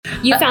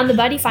You found the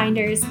buddy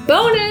finders.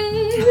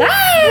 Bonus!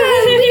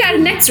 We got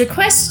an extra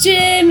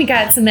question. We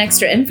got some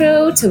extra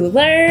info to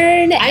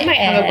learn. I might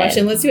have a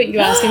question. Let's see what you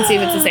ask and see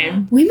if it's the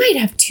same. We might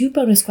have 2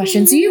 bonus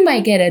questions. So you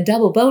might get a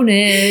double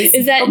bonus.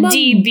 Is that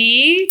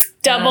DB?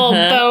 Double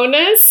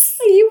bonus?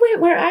 You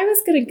went where I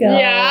was going to go.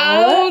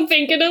 Yeah,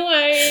 thinking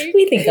alike.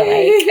 We think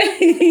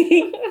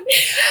alike.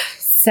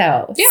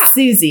 So,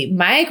 Susie,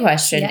 my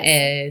question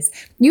is,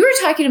 you were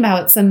talking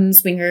about some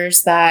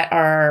swingers that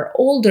are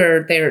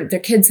older. Their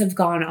kids have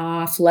gone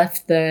off,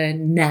 left the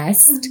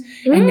nest,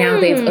 and now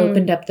they've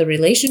opened up the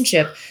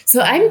relationship.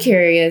 So I'm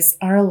curious,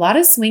 are a lot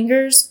of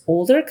swingers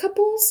older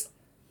couples?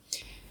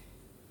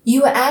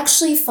 You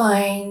actually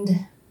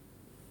find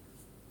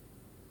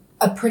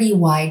a pretty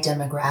wide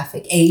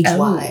demographic,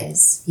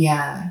 age-wise.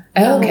 Yeah.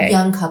 Okay.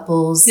 Young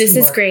couples. This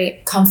who is are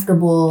great.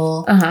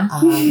 Comfortable,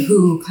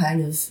 who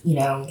kind of,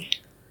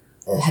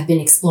 have been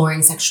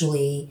exploring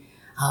sexually.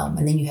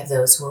 And then you have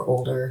those who are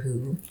older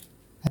who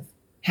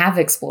have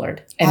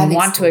explored and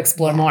want to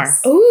explore more.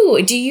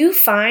 Ooh, do you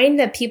find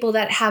that people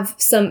that have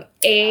some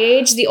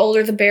age, the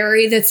older the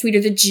berry, the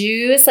sweeter the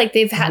juice, like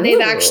they've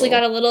actually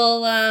got a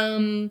little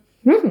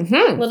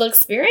little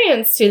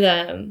experience to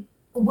them?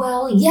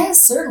 Well,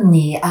 yes,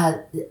 certainly.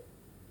 A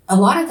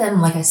lot of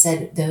them, like I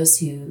said, those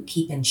who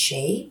keep in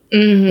shape.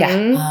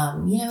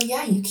 Mm-hmm.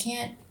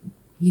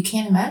 You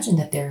can't imagine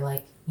that they're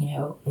like,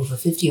 over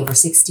 50, over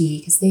 60,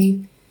 because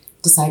they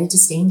decided to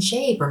stay in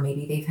shape, or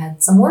maybe they've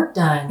had some work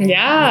done.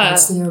 Yeah.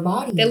 To their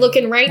body. They're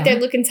looking right. They're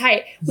looking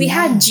tight. We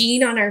had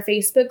Jean on our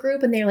Facebook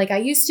group, and they're like, I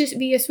used to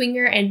be a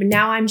swinger, and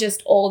now I'm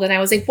just old. And I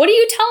was like, what are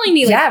you telling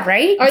me? Like, yeah,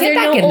 right? Are there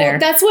no old?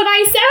 That's what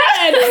I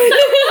said.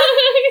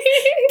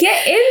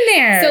 Get in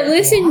there. So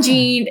listen,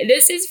 Jean,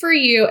 this is for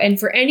you and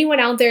for anyone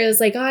out there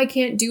that's like, oh, I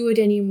can't do it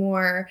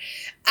anymore.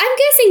 I'm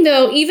guessing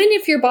though, even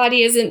if your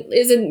body isn't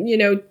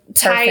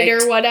tight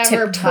or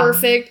whatever,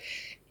 perfect.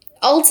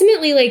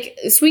 Ultimately, like,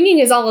 swinging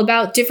is all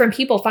about different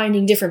people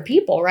finding different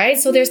people, right?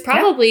 So there's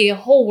probably a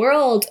whole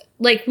world.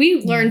 Like,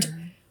 we learned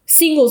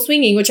single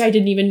swinging, which I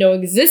didn't even know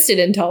existed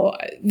until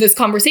this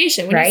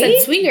conversation. When you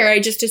said swinger, I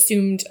just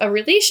assumed a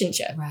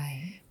relationship.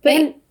 Right.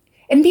 But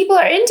and people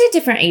are into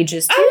different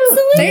ages too.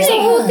 Absolutely. There's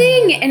a whole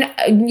thing. And,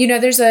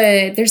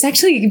 there's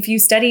actually a few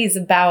studies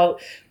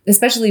about,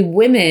 especially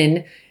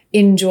women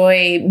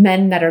enjoy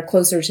men that are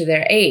closer to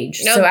their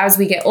age. Nope. So as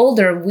we get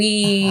older,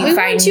 we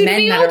find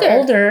men that are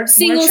older,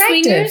 single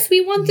swingers.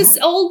 We want this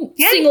old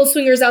single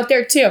swingers out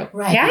there too.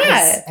 Right.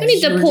 Yeah. I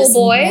need the pool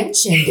boy.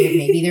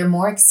 Maybe they're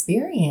more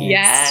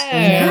experienced.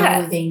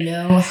 They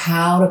know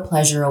how to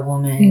pleasure a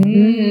woman.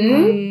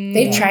 Mm-hmm.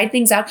 They've tried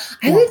things out.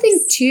 I would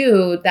think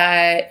too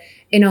that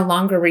in a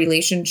longer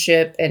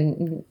relationship,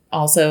 and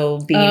also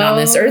being on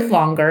this earth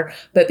longer,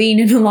 but being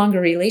in a longer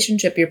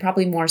relationship, you're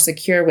probably more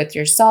secure with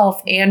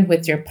yourself and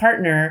with your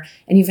partner.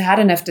 And you've had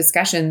enough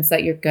discussions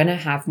that you're going to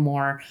have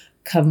more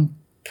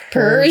compersion.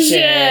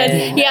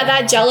 Yeah,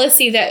 that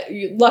jealousy that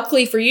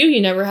luckily for you, you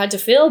never had to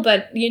feel.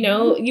 But,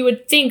 you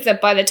would think that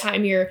by the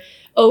time you're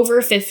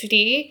over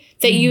 50,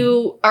 that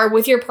you are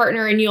with your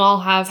partner and you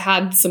all have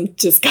had some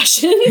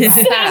discussions.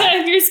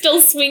 If you're still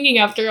swinging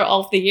after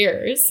all the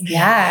years.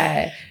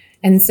 Yeah.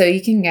 And so you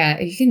can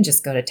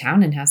just go to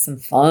town and have some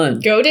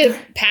fun. Go to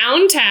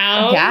Pound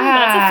Town. Yeah.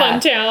 That's a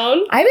fun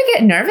town. I would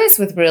get nervous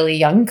with really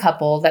young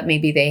couple that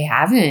maybe they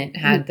haven't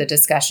had the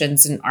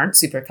discussions and aren't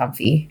super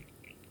comfy.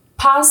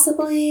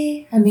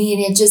 Possibly. I mean,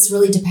 it just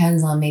really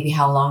depends on maybe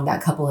how long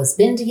that couple has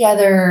been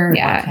together,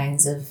 what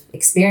kinds of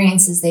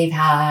experiences they've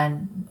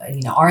had.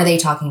 Are they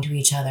talking to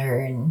each other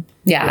and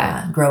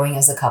growing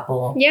as a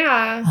couple?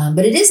 Yeah.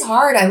 But it is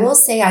hard. I will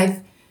say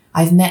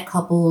I've met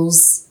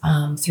couples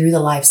through the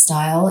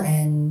lifestyle,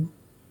 and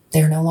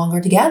they're no longer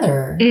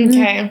together.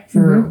 Okay.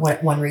 For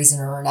one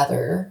reason or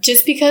another.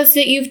 Just because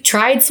that you've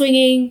tried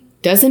swinging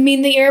doesn't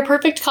mean that you're a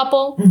perfect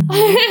couple.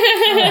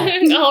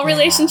 All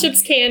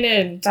relationships can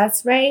end.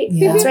 That's right.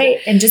 Yeah. That's right.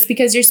 And just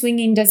because you're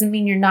swinging doesn't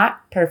mean you're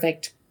not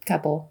perfect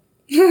couple.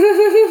 Did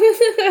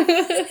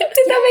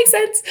that make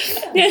sense?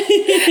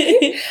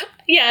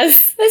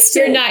 Yes.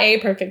 You're not a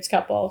perfect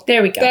couple.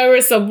 There we go. There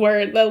was some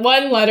word, the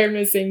one letter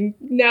missing.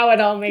 Now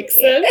it all makes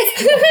sense.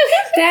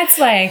 That's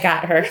why I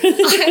got her.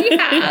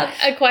 I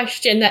have a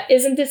question that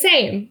isn't the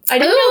same. I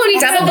didn't know if we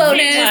double had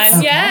bonus.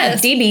 Okay.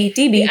 Yes.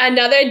 DB.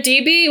 Another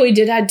DB. We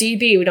did have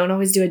DB. We don't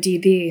always do a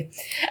DB.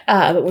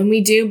 But when we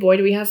do, boy,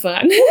 do we have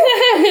fun.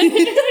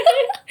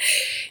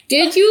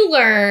 Did you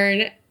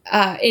learn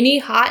any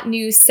hot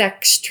new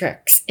sex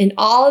tricks in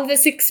all of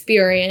this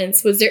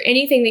experience? Was there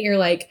anything that you're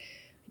like,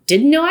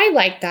 didn't know I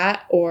liked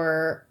that,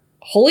 or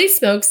holy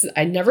smokes,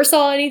 I never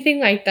saw anything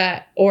like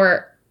that,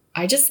 or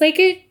I just like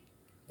it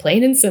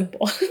plain and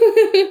simple?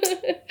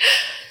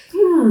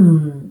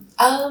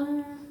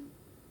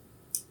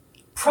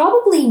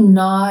 Probably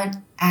not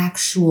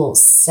actual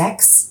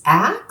sex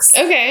acts.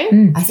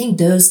 Okay. I think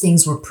those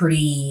things were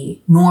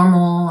pretty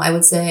normal, I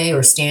would say,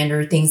 or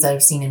standard things that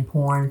I've seen in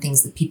porn,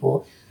 things that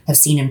people have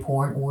seen in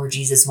porn,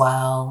 orgies as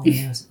well.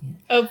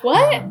 Of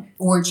what?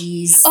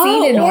 Orgies.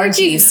 Oh,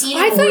 orgies.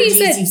 I thought you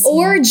said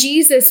or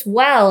Jesus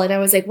well. And I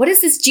was like, what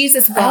is this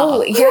Jesus well?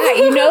 Oh, yeah.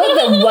 You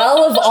know, the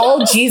well of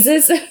all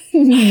Jesus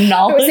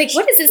knowledge. I was like,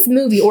 what is this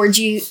movie? Or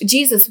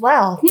Jesus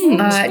well?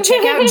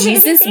 Check out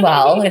Jesus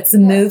Well. It's a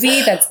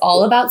movie that's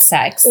all about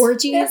sex.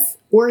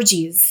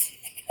 Orgies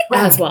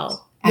as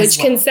well. Which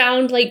can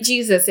sound like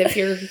Jesus if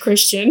you're a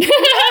Christian.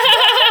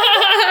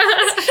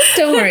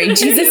 Don't worry,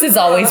 Jesus is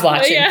always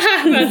watching.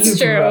 Yeah, that's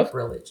true. Grew up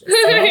religious.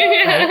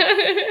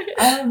 Right?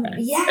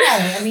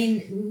 I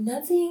mean,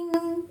 nothing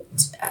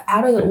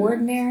out of the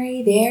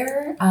ordinary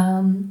there.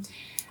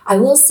 I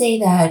will say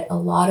that a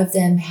lot of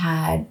them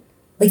had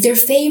like their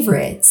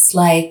favorites,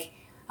 like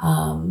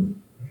the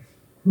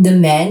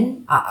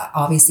men,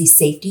 obviously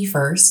safety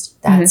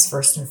first. That's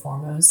first and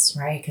foremost,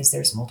 right? Because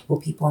there's multiple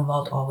people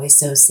involved always.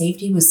 So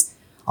safety was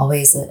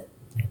always a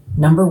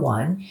number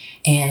one.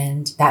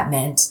 And that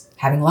meant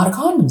having a lot of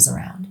condoms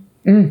around.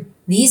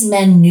 These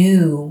men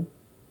knew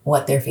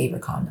what their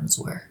favorite condoms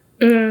were.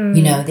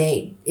 You know,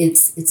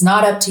 it's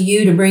not up to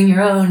you to bring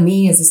your own.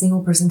 Me as a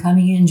single person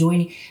coming in,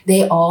 joining,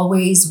 they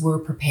always were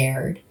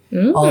prepared.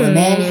 All the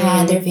men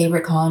had their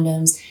favorite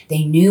condoms.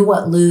 They knew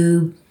what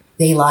lube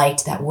they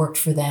liked that worked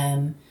for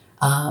them.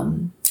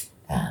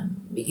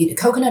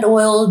 Coconut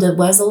oil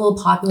was a little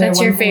popular.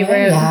 That's your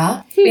favorite.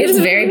 Yeah. It's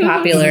very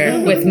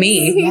popular with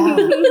me. Yeah.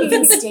 You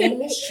can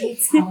stainless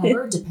sheets,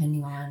 however,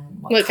 depending on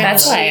what kind.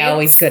 That's why I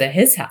always go to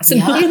his house.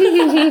 Yeah.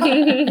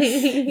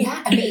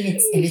 Yeah, I mean,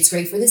 it's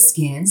great for the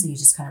skin, so you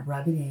just kind of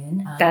rub it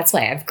in. That's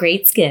why I have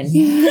great skin.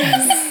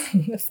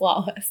 Yes.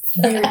 Flawless.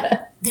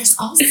 There's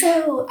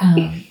also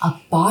a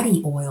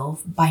body oil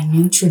by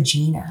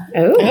Neutrogena.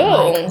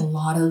 Oh. Like a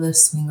lot of the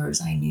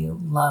swingers I knew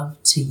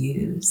loved to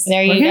use.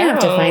 There you We're go. going to have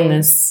to find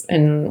this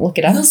and look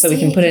it up so we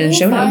can put it in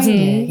show notes.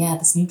 Yeah,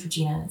 this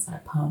Neutrogena, it's not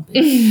a pump.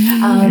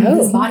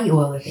 This body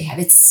oil that they have.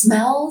 It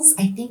smells,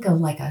 I think, of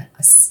like a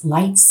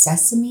light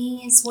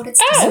sesame is what it's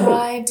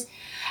described.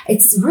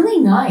 It's really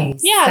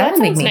nice. Yeah, that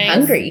would make me nice.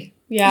 hungry.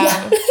 Yeah.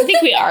 I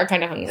think we are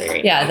kind of hungry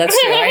right now. Yeah,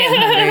 that's true. I am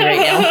hungry right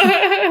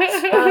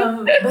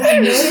now. But I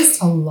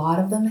noticed a lot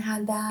of them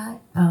had that.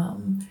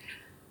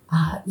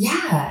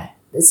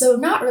 So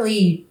not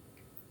really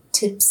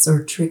tips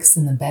or tricks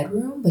in the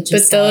bedroom, but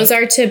just those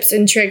are tips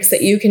and tricks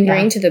that you can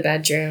bring to the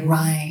bedroom.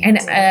 Right. And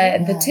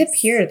the tip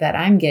here that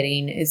I'm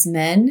getting is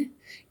men,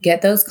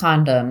 get those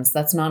condoms.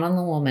 That's not on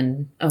the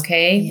woman,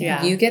 okay?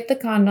 Yeah. You get the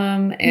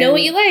condom and know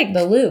what you like.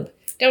 The lube.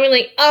 Don't be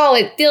like, oh,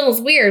 it feels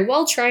weird.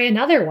 Well, try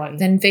another one.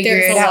 Then figure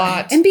There's it out.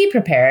 lot. And be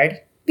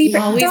prepared.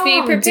 Always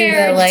be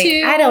prepared.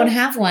 I don't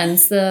have one,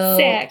 so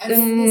Sex.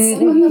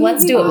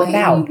 Let's do it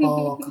without.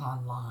 Bulk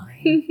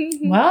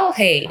online. Well,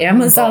 hey,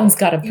 Amazon's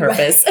got a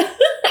purpose.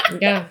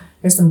 Yeah.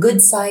 There's some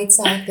good sites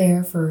out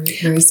there for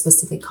very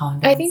specific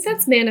condoms. I think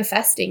that's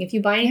manifesting. If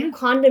you buy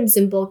condoms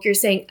in bulk, you're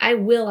saying, I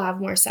will have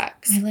more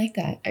sex. I like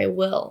that. I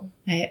will.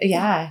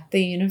 The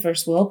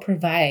universe will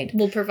provide.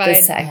 Will provide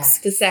the sex.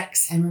 The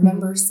sex. And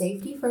remember,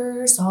 safety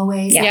first,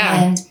 always.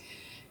 Yeah. And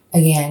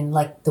again,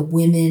 like the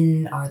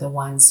women are the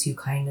ones who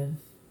kind of,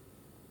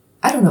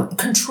 I don't know,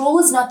 control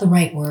is not the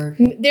right word.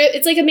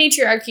 It's like a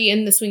matriarchy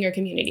in the swinger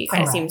community,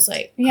 kind of seems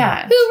like.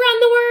 Yeah. Who run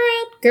the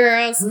world?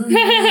 Girls. In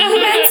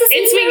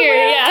swinger,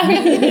 yeah.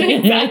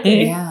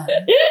 Exactly. Yeah.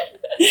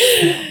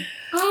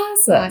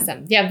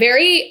 Awesome. Yeah,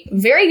 very,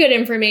 very good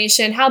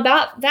information. How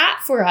about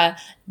that for a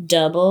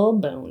double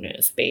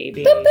bonus,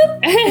 baby? Boop,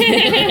 boop.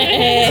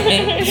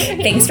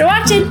 Thanks for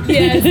watching.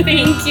 Yes,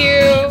 thank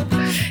you.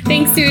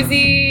 Thanks,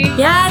 Susie.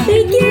 Yeah,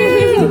 thank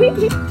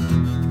you.